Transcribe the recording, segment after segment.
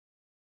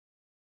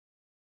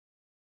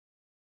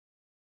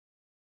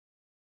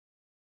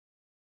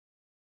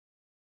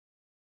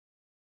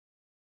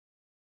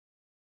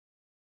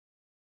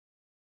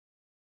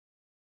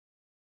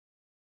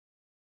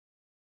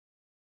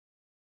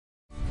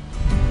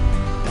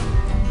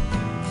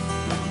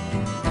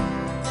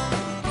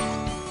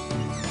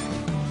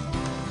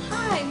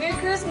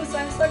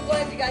so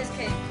glad you guys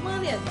came. Come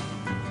on in.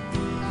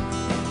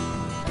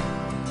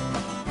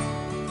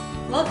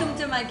 Welcome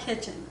to my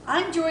kitchen.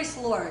 I'm Joyce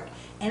Lorick,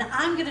 and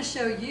I'm going to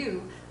show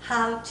you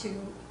how to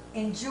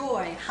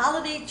enjoy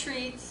holiday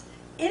treats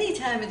any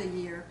time of the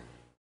year.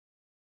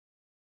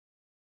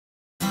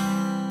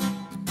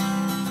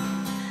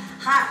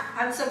 Hi,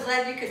 I'm so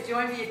glad you could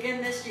join me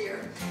again this year.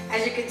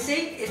 As you can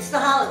see, it's the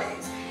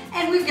holidays,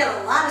 and we've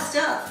got a lot of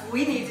stuff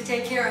we need to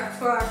take care of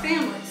for our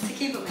families to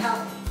keep them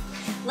healthy.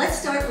 Let's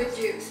start with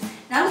juice.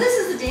 Now this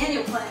is the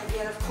Daniel plan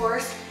again, of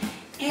course,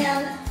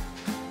 and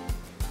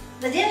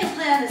the Daniel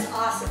plan is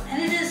awesome,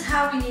 and it is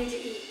how we need to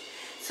eat.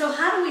 So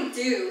how do we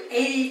do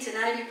 80 to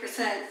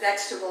 90%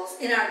 vegetables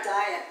in our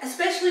diet,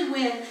 especially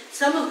when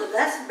some of the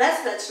best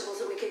vegetables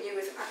that we can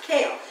use are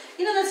kale.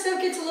 You know, that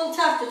stuff gets a little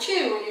tough to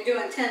chew when you're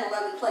doing 10,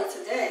 11 plates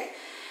a day.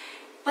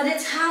 But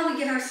it's how we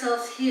get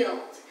ourselves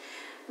healed.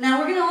 Now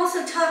we're going to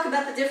also talk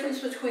about the difference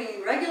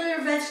between regular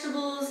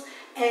vegetables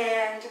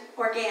and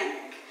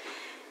organic.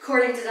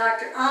 According to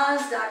Dr.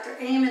 Oz, Dr.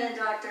 Amen, and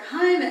Dr.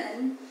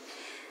 Hyman,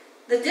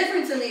 the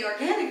difference in the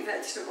organic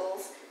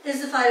vegetables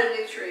is the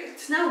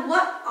phytonutrients. Now,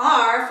 what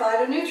are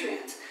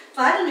phytonutrients?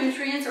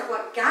 Phytonutrients are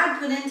what God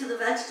put into the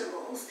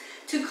vegetables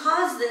to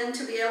cause them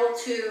to be able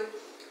to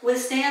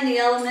withstand the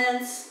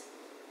elements,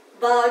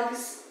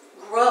 bugs,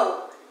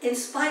 grow, in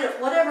spite of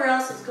whatever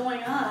else is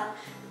going on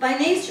by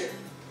nature.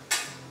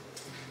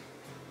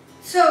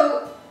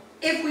 So,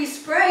 if we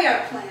spray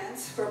our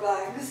plants for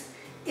bugs,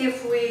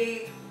 if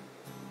we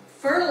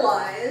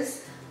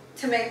fertilize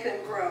to make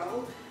them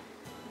grow,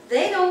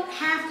 they don't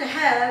have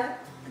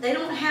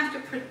to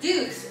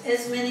produce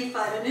as many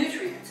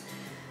phytonutrients.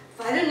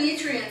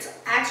 Phytonutrients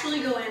actually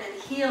go in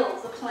and heal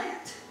the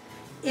plant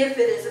if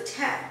it is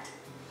attacked.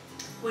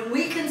 When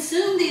we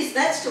consume these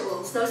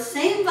vegetables, those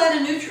same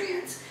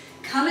phytonutrients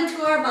come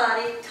into our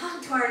body,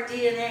 talk to our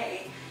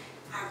DNA.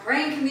 Our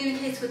brain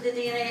communicates with the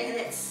DNA and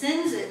it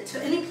sends it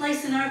to any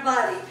place in our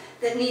body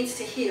that needs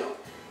to heal.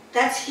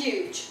 That's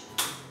huge.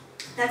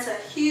 That's a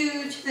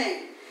huge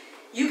thing.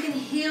 You can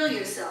heal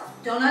yourself.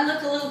 Don't I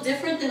look a little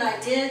different than I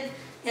did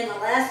in the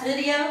last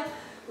video?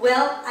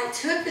 Well, I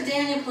took the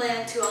Daniel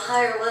plan to a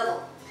higher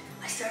level.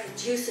 I started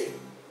juicing.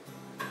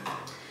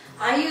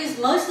 I use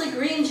mostly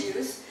green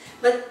juice,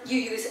 but you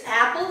use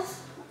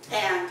apples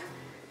and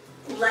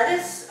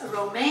lettuce.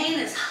 Romaine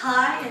is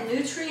high in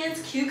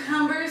nutrients,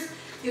 cucumbers.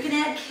 You can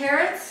add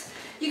carrots.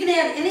 You can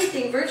add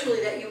anything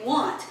virtually that you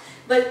want.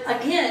 But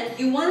again,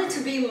 you want it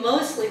to be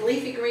mostly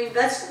leafy green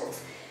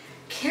vegetables.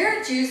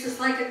 Carrot juice is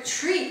like a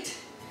treat.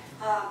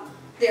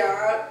 There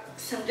are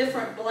some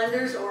different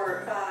blenders,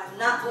 or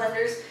not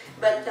blenders,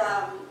 but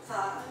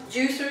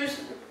juicers.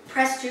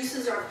 Pressed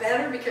juices are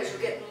better because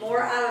you'll get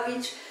more out of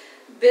each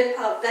bit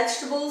of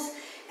vegetables,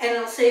 and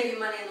it'll save you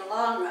money in the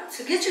long run.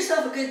 So get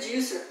yourself a good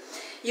juicer.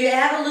 You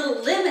add a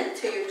little lemon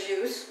to your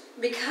juice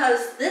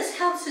because this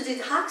helps to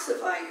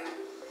detoxify you.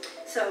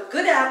 So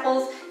good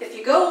apples. If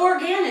you go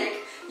organic,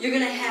 you're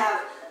going to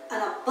have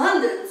an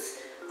abundance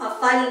of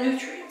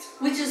phytonutrients,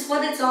 which is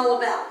what it's all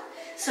about.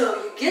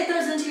 So you get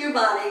those into your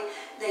body,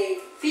 they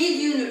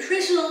feed you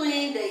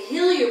nutritionally, they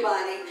heal your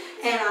body,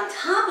 and on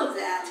top of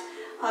that,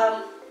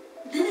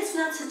 then it's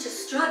not such a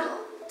struggle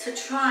to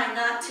try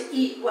not to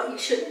eat what you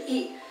shouldn't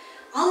eat.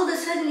 All of a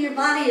sudden your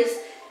body is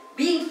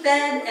being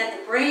fed and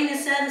the brain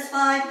is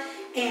satisfied,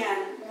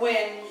 and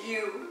when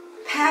you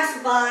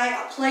pass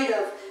by a plate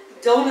of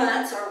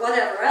donuts or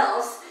whatever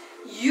else,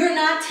 you're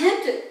not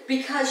tempted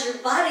because your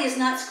body is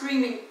not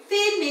screaming,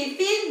 feed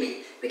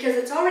me, because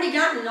it's already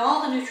gotten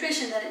all the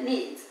nutrition that it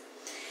needs.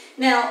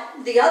 Now,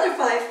 the other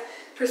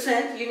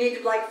 5%, you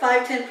need like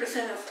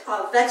 5–10%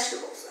 of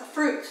vegetables, of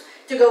fruits,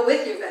 to go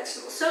with your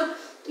vegetables. So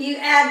you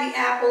add the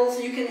apples,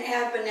 you can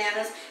add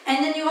bananas,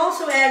 and then you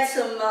also add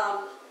some,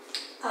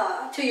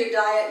 to your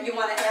diet, you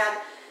want to add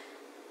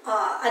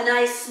a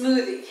nice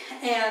smoothie.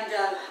 And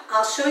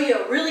I'll show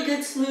you a really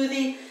good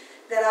smoothie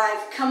that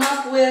I've come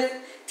up with.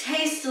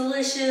 Tastes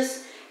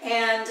delicious,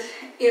 and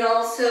it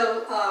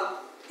also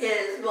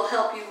will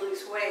help you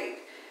lose weight,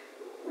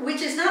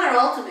 which is not our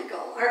ultimate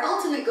goal. Our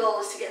ultimate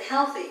goal is to get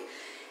healthy,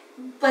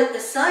 but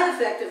the side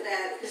effect of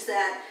that is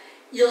that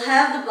you'll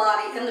have the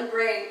body and the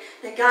brain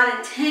that God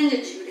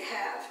intended you to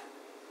have.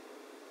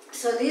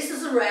 So this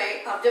is an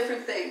array of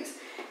different things,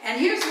 and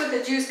here's what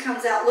the juice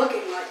comes out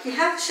looking like. You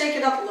have to shake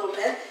it up a little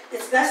bit.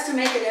 It's best to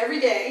make it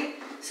every day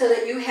so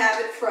that you have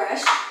it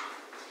fresh.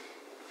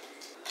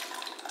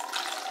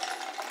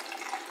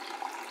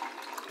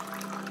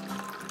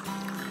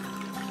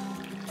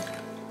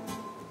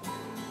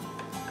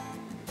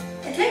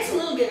 It takes a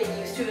little getting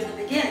used to in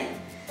the beginning,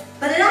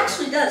 but it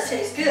actually does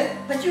taste good.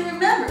 But you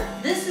remember,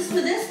 this is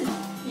medicinal.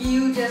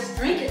 You just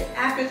drink it.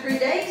 After 3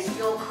 days,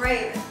 you'll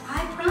crave it.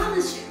 I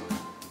promise you.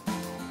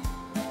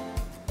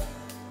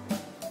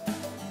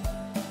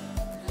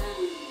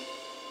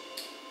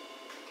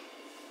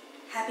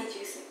 Happy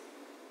juicing.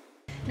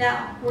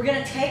 Now, we're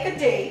going to take a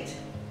date,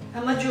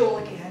 a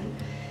medjool again,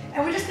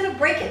 and we're just going to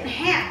break it in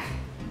half.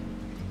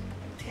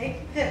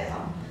 Take the pit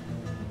out.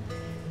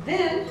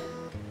 Then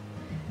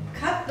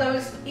cut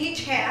those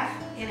each half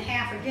in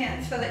half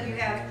again so that you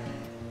have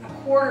a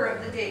quarter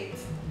of the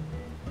dates.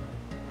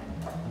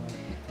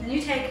 Then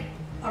you take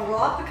a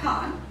raw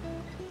pecan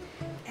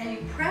and you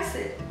press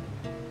it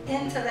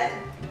into that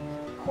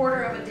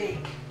quarter of a date.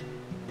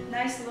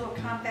 Nice little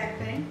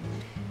compact thing.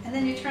 And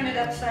then you turn it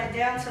upside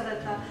down so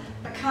that the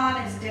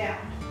pecan is down.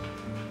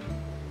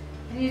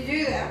 And you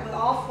do that with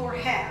all 4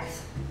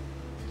 halves.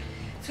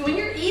 So when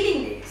you're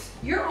eating these,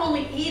 you're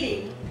only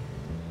eating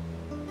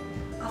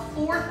a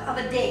 1/4 of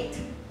a date.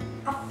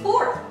 A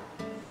 1/4!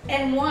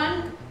 And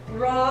 1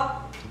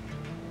 raw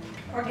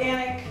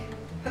organic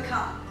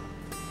pecan.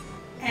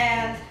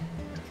 And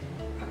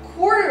a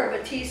 1/4 of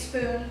a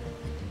teaspoon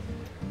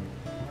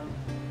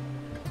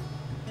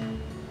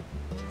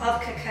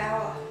of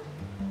cacao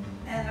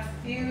and a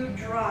few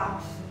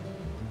drops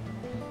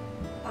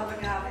of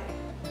agave.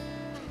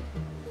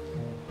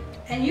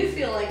 And you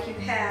feel like you've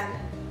had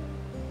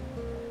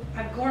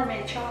a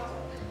gourmet chocolate.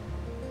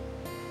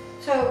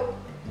 So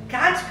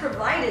God's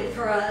provided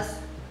for us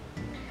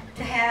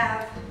to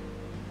have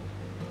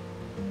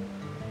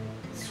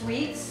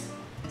sweets,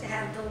 to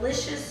have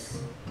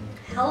delicious,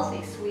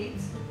 healthy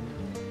sweets,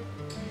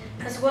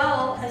 as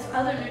well as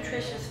other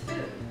nutritious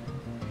food.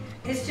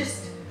 It's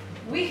just,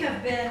 we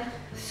have been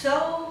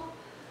so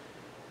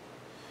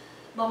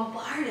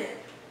bombarded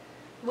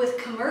with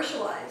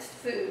commercialized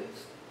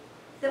foods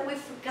that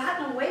we've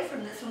gotten away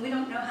from this and we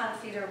don't know how to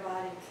feed our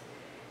bodies.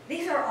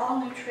 These are all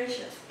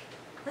nutritious.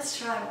 Let's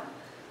try one.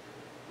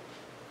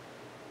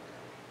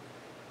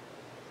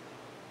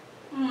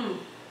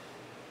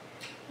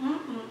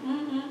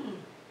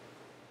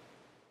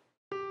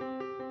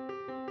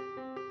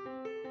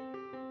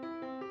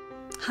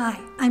 Hi,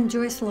 I'm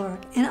Joyce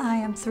Lorick, and I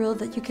am thrilled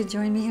that you could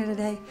join me here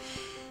today.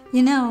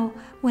 You know,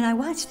 when I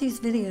watched these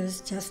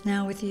videos just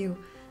now with you,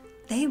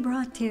 they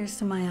brought tears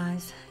to my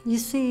eyes. You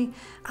see,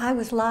 I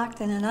was locked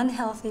in an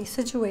unhealthy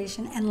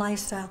situation and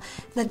lifestyle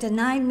that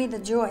denied me the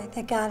joy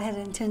that God had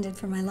intended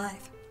for my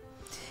life.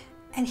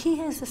 And He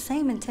has the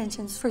same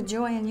intentions for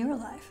joy in your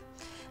life.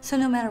 So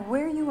no matter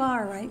where you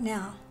are right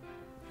now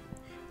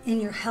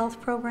in your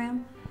health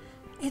program,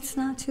 it's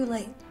not too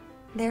late.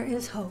 There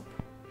is hope.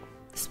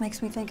 This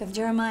makes me think of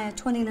Jeremiah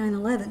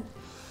 29:11.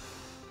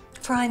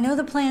 For I know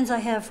the plans I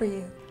have for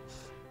you,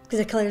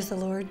 declares the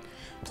Lord,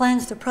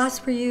 plans to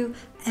prosper you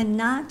and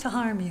not to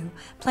harm you,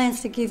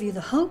 plans to give you the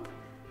hope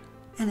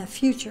and a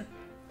future.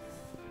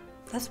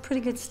 That's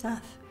pretty good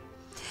stuff.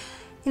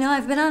 You know,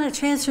 I've been on a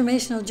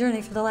transformational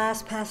journey for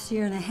the past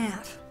year and a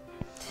half,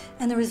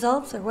 and the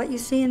results are what you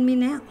see in me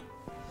now.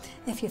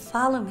 If you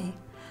follow me,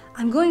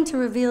 I'm going to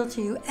reveal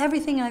to you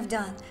everything I've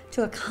done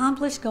to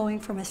accomplish going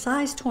from a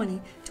size 20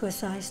 to a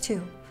size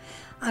 2.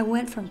 I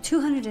went from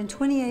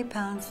 228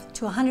 pounds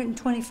to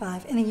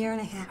 125 in a year and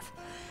a half.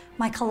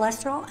 My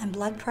cholesterol and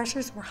blood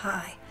pressures were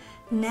high.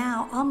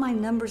 Now all my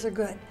numbers are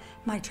good.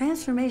 My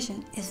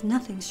transformation is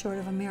nothing short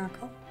of a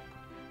miracle.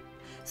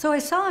 So I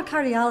saw a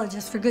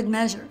cardiologist for good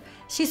measure.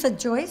 She said,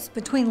 Joyce,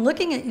 between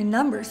looking at your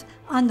numbers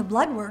on the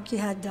blood work you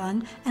had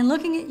done and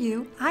looking at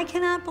you, I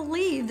cannot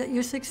believe that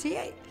you're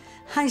 68.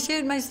 I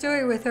shared my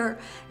story with her.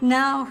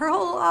 Now her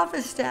whole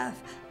office staff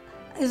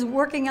is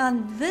working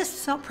on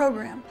this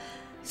program.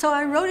 So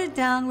I wrote it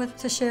down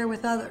to share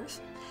with others.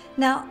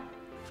 Now,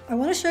 I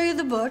want to show you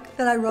the book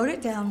that I wrote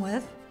it down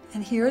with,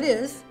 and here it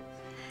is.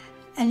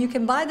 And you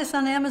can buy this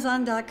on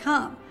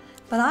Amazon.com.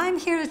 But I'm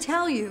here to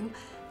tell you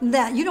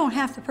that you don't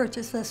have to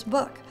purchase this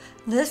book.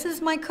 This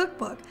is my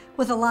cookbook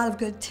with a lot of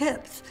good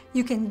tips.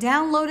 You can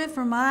download it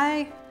from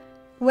my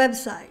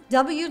website,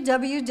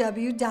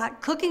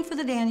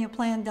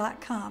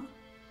 www.cookingforthedanielplan.com.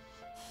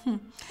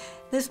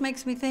 This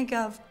makes me think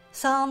of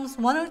Psalms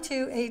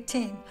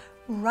 102:18.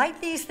 Write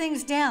these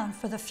things down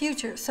for the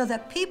future so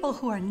that people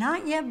who are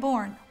not yet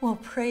born will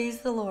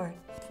praise the Lord.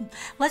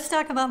 Let's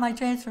talk about my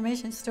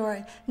transformation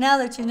story now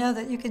that you know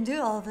that you can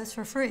do all of this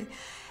for free.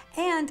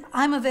 And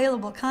I'm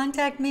available.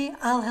 Contact me.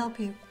 I'll help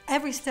you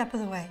every step of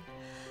the way.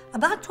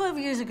 About 12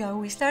 years ago,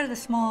 we started a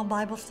small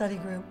Bible study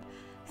group,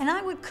 and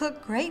I would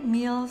cook great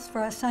meals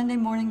for a Sunday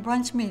morning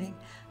brunch meeting,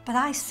 but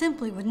I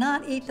simply would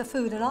not eat the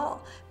food at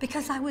all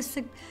because I was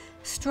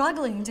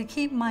struggling to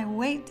keep my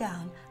weight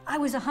down. I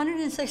was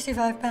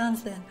 165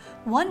 pounds then.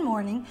 One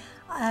morning,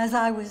 as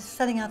I was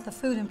setting out the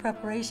food in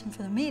preparation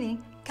for the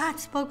meeting, God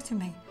spoke to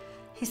me.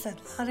 He said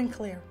loud and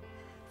clear,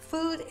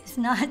 food is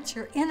not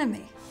your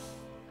enemy.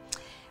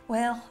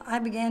 Well, I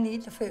began to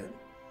eat the food.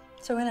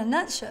 So in a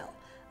nutshell,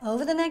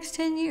 over the next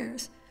 10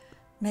 years,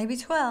 maybe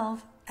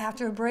 12,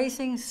 after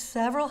embracing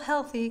several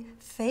healthy,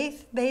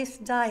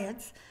 faith-based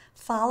diets,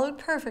 followed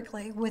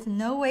perfectly with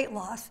no weight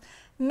loss,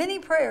 many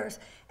prayers,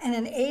 and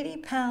an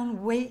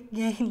 80-pound weight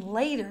gain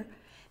later,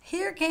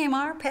 here came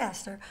our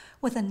pastor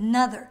with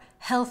another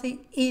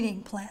healthy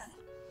eating plan.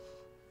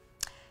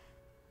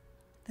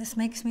 This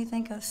makes me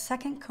think of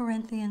 2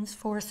 Corinthians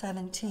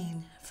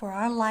 4:17. For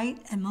our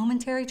light and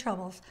momentary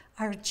troubles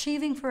are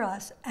achieving for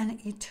us an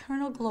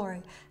eternal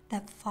glory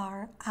that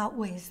far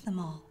outweighs them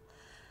all.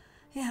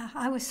 Yeah,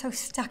 I was so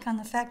stuck on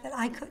the fact that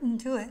I couldn't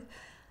do it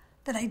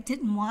that I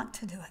didn't want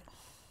to do it.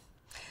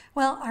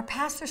 Well, our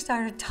pastor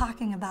started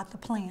talking about the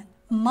plan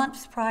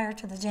months prior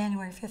to the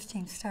January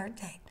 15th start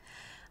date.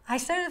 I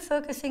started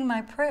focusing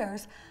my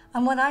prayers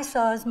on what I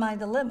saw as my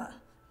dilemma,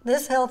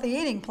 this healthy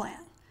eating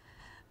plan.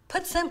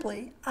 Put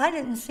simply, I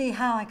didn't see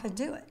how I could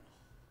do it.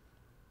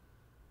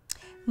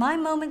 My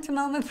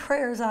moment-to-moment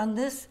prayers on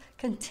this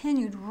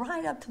continued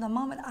right up to the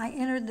moment I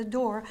entered the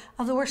door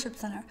of the worship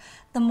center,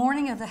 the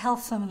morning of the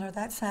health seminar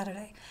that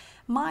Saturday.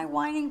 My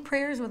whining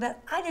prayers were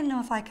that I didn't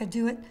know if I could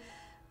do it,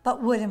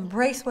 but would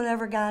embrace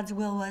whatever God's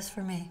will was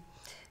for me.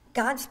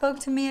 God spoke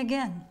to me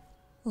again,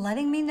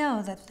 letting me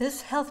know that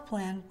this health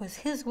plan was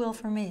His will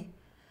for me.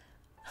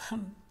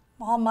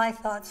 All my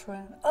thoughts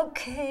were,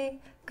 okay,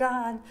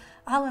 God,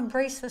 I'll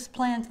embrace this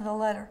plan to the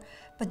letter,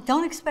 but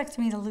don't expect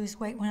me to lose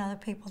weight when other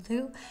people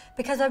do,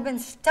 because I've been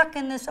stuck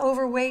in this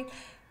overweight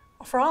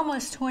for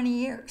almost 20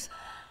 years.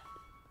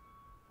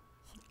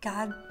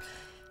 God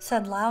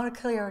said loud and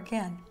clear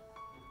again,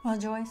 well,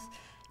 Joyce,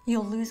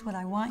 you'll lose what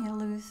I want you to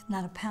lose,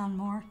 not a pound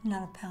more,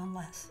 not a pound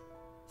less.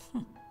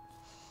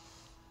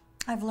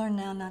 I've learned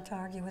now not to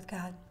argue with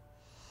God.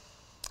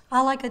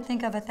 All I could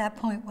think of at that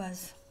point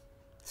was,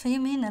 so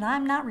you mean that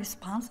I'm not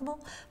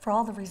responsible for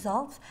all the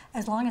results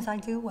as long as I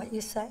do what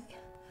you say?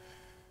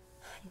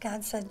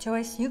 God said,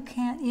 Joyce, you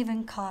can't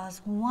even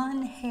cause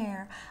one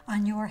hair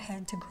on your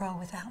head to grow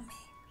without me.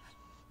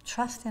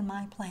 Trust in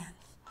my plan.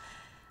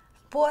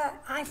 Boy,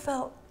 I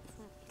felt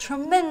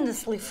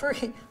tremendously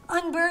free,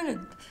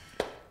 unburdened.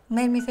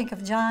 Made me think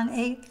of John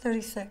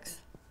 8:36.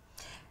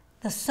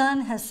 The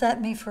Son has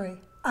set me free.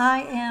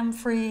 I am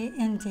free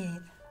indeed.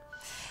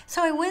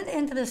 So I went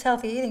into this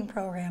healthy eating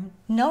program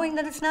knowing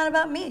that it's not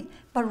about me,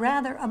 but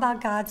rather about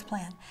God's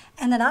plan,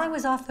 and that I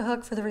was off the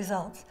hook for the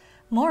results.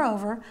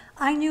 Moreover,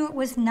 I knew it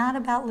was not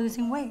about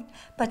losing weight,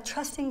 but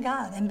trusting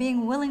God and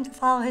being willing to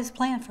follow His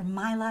plan for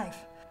my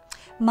life.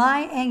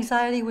 My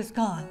anxiety was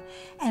gone,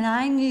 and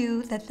I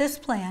knew that this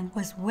plan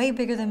was way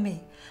bigger than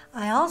me.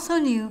 I also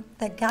knew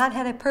that God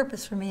had a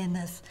purpose for me in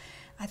this.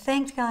 I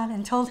thanked God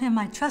and told Him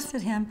I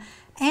trusted Him,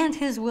 and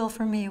His will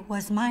for me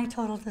was my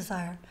total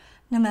desire,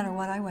 no matter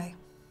what I weigh.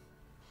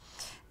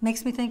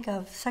 Makes me think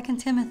of 2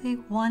 Timothy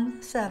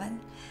 1:7.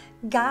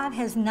 God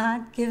has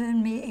not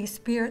given me a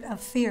spirit of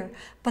fear,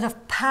 but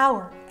of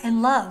power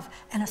and love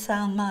and a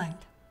sound mind.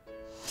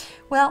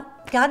 Well,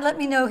 God let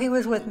me know He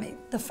was with me.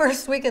 The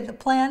first week of the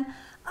plan,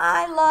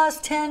 I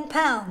lost 10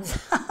 pounds.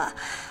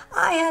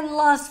 I hadn't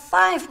lost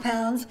 5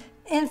 pounds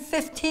in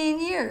 15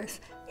 years,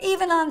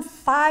 even on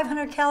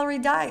 500-calorie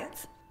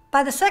diets.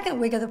 By the second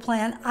week of the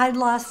plan, I'd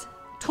lost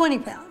 20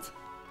 pounds.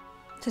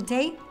 To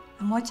date,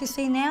 and what you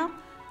see now,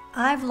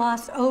 I've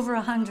lost over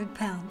 100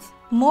 pounds.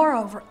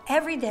 Moreover,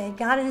 every day,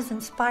 God has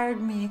inspired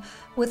me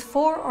with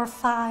 4 or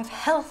 5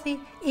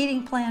 healthy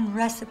eating plan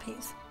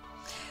recipes.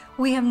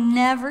 We have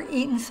never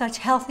eaten such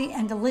healthy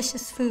and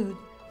delicious food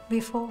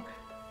before.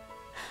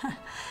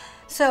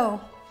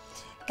 So,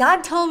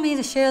 God told me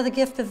to share the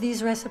gift of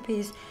these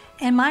recipes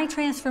and my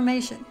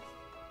transformation.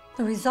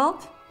 The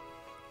result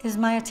is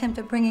my attempt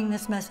at bringing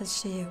this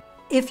message to you.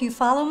 If you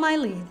follow my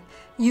lead,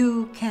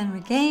 you can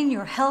regain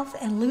your health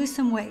and lose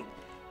some weight.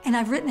 And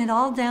I've written it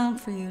all down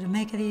for you to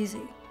make it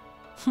easy.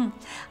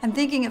 I'm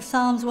thinking of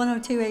Psalms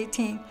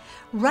 102:18.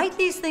 Write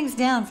these things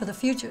down for the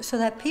future so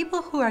that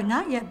people who are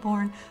not yet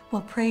born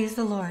will praise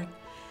the Lord.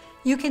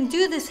 You can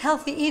do this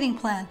healthy eating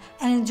plan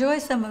and enjoy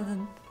some of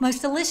the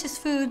most delicious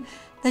food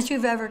that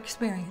you've ever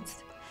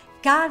experienced.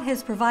 God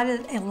has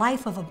provided a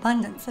life of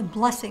abundance and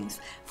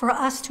blessings for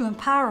us to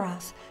empower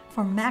us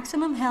for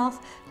maximum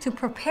health, to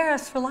prepare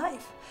us for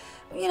life.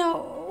 You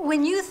know,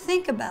 when you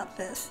think about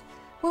this,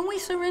 when we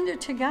surrender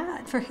to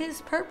God for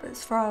His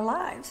purpose for our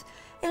lives,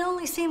 it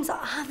only seems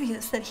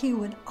obvious that He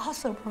would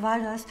also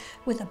provide us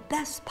with the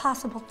best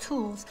possible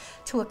tools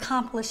to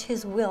accomplish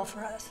His will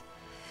for us.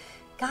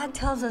 God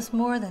tells us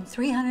more than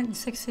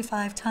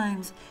 365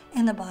 times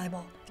in the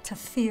Bible to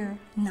fear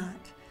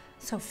not.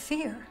 So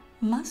fear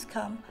must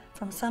come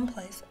from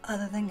someplace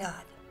other than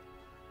God.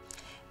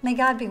 May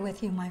God be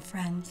with you, my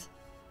friends,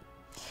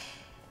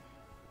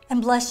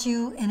 and bless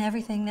you in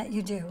everything that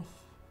you do.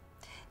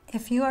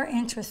 If you are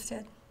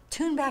interested,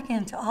 tune back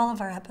into all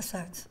of our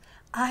episodes.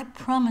 I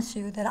promise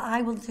you that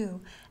I will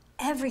do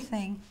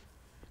everything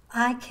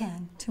I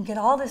can to get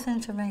all this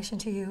information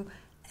to you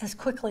as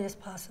quickly as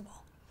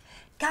possible.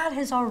 God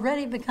has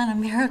already begun a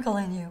miracle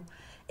in you.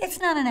 It's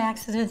not an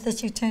accident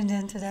that you tuned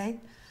in today.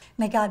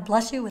 May God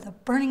bless you with a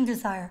burning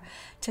desire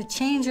to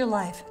change your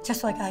life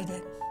just like I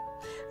did.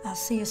 I'll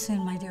see you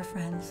soon, my dear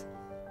friends.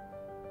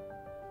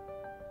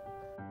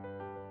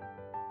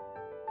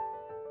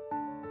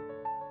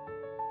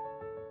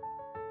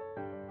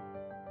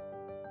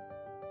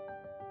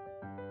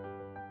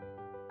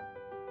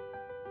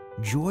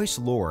 Joyce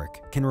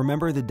Lorick can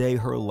remember the day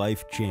her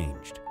life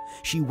changed.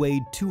 She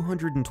weighed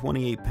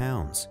 228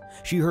 pounds.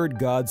 She heard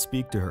God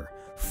speak to her.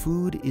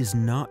 "Food is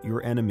not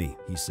your enemy,"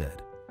 He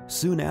said.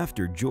 Soon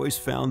after, Joyce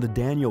found the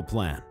Daniel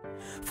plan.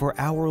 For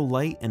our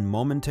light and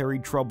momentary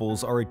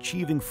troubles are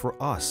achieving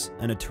for us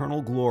an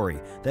eternal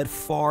glory that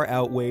far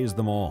outweighs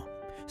them all.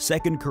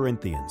 2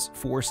 Corinthians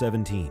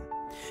 4:17.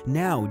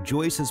 Now,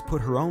 Joyce has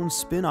put her own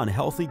spin on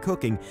healthy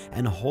cooking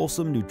and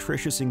wholesome,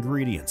 nutritious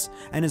ingredients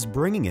and is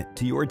bringing it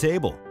to your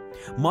table.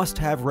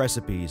 Must-have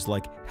recipes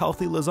like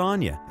healthy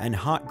lasagna and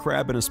hot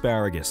crab and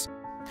asparagus,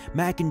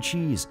 mac and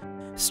cheese,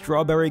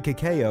 strawberry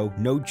cacao,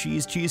 no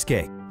cheese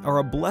cheesecake are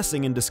a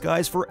blessing in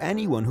disguise for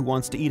anyone who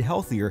wants to eat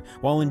healthier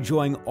while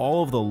enjoying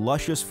all of the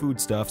luscious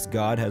foodstuffs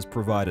God has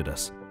provided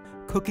us.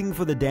 Cooking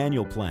for the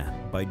Daniel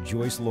Plan by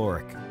Joyce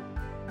Lorick.